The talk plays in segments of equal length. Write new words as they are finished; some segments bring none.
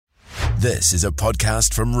This is a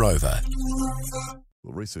podcast from Rover.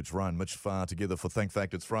 We'll research Ryan Mitch Farr together for Think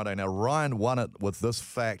Fact. It's Friday. Now, Ryan won it with this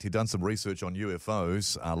fact. He'd done some research on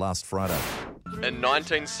UFOs last Friday. In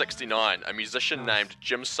 1969, a musician named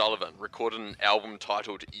Jim Sullivan recorded an album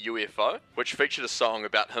titled UFO, which featured a song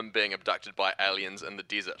about him being abducted by aliens in the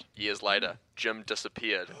desert. Years later, Jim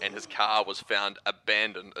disappeared and his car was found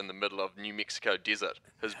abandoned in the middle of New Mexico desert.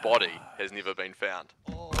 His body has never been found.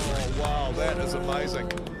 Oh, wow, that is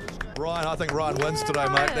amazing. Ryan, I think Ryan wins today,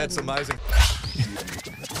 mate. That's amazing.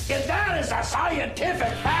 If that is a scientific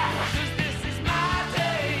fact. This is my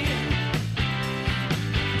day.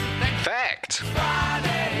 Fact!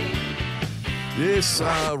 Friday. Yes,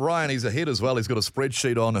 Ryan, he's ahead as well. He's got a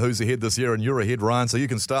spreadsheet on who's ahead this year, and you're ahead, Ryan, so you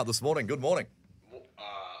can start this morning. Good morning.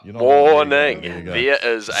 Morning. There you go.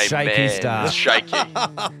 There is a Shaky man. start. Shaky.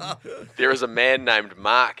 There is a man named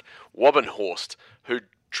Mark Wobbenhorst who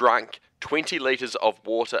drank 20 litres of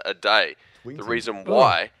water a day. 20? The reason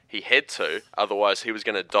why he had to, otherwise he was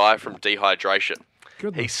going to die from dehydration.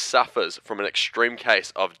 He suffers from an extreme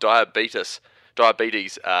case of diabetes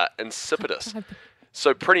insipidus.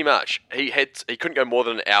 So pretty much, he couldn't go more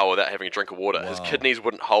than an hour without having a drink of water. His kidneys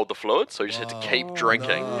wouldn't hold the fluid, so he just had to keep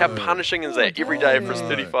drinking. How punishing is that? Every day for his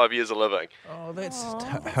 35 years of living. Oh, that's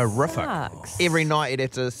horrific. Every night you'd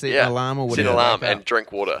have to set an alarm or set whatever. an alarm and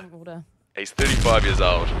drink water. He's 35 years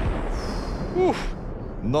old. Whew.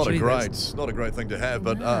 Not a great thing to have,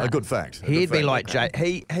 but a good fact. He'd be like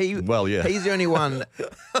Jay. Well, yeah. He's the only one.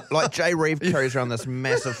 Like Jay Reeve carries around this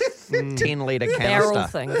massive 10-litre barrel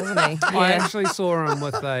canister. thing, doesn't he? I actually saw him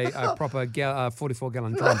with a proper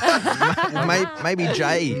 44-gallon drum. Maybe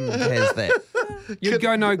Jay has that. You'd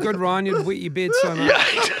go no good, Ryan. You'd wet your bed so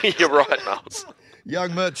much. Yeah, you're right, Miles.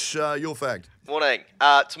 Young Mitch, your fact. Morning.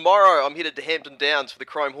 Tomorrow I'm headed to Hampton Downs for the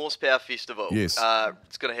Chrome Horsepower Festival. Yes.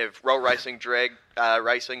 It's going to have roll racing, drag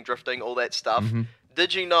racing, drifting, all that stuff.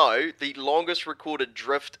 Did you know the longest recorded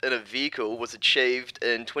drift in a vehicle was achieved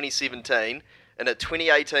in 2017 in a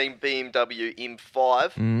 2018 BMW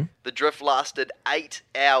M5? The drift lasted 8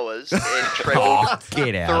 hours and travelled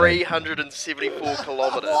Get out. 374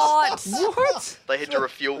 kilometres. What? They had to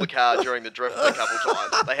refuel the car during the drift a couple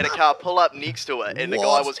times. They had a car pull up next to it, and the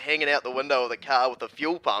guy was hanging out the window of the car with a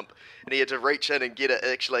fuel pump, and he had to reach in and get it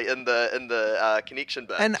actually in the connection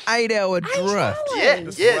bit. An 8-hour drift.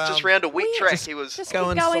 Yeah, just round a wet track. He was Just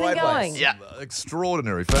Going keep going sideways. and going. yeah.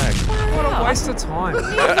 Extraordinary fact. What a waste of time.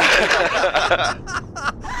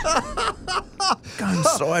 Going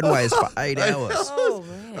sideways for 8 hours. Oh,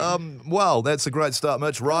 man. Well, that's a great start,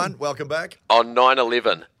 Mitch. Ryan, welcome back. On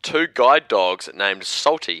 9/11, two guide dogs named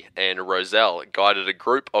Salty and Roselle guided a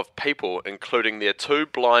group of people, including their two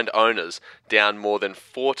blind owners, down more than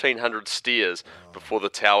 1,400 stairs before the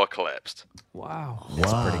tower collapsed. Wow.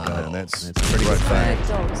 That's pretty good. And that's a pretty great fact.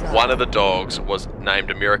 Dogs are. One of the dogs was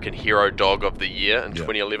named American Hero Dog of the Year in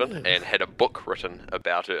 2011 and had a book written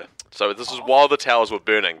about her. So this is while the towers were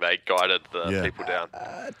burning, they guided the people down.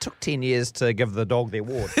 It took 10 years to give the dog the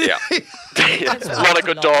award. Yeah. A lot of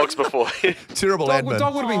good dogs before. Terrible admin.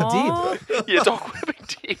 Dog would have been dead. Yeah, dog would have been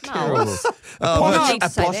dead. No. A Need to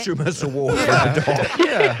say that. posthumous award for the dog.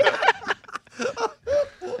 Yeah.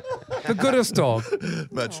 The goodest dog.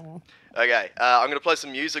 Mitch. Okay, I'm going to play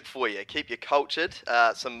some music for you. Keep you cultured.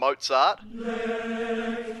 Some Mozart.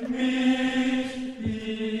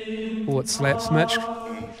 Oh, it slaps, Mitch.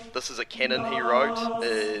 This is a canon he wrote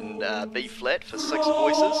in B flat for 6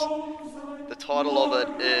 voices. The title of it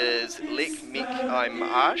is Lek Mek I'm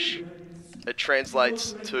Arsch. It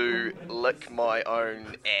translates to lick my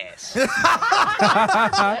own ass.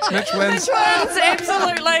 Mitch wins. Twins,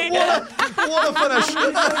 absolutely. What a finish.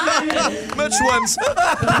 Mitch wins.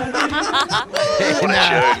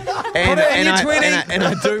 And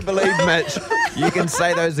I do believe, Mitch, you can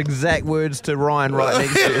say those exact words to Ryan right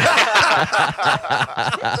next to you.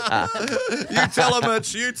 You tell him,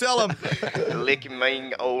 Mitch. You tell him. Lick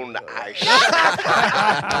my own ass.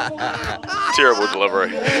 Terrible delivery.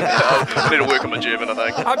 I need to work on my German, I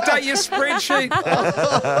think. Update your spreadsheet.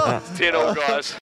 10 all, guys.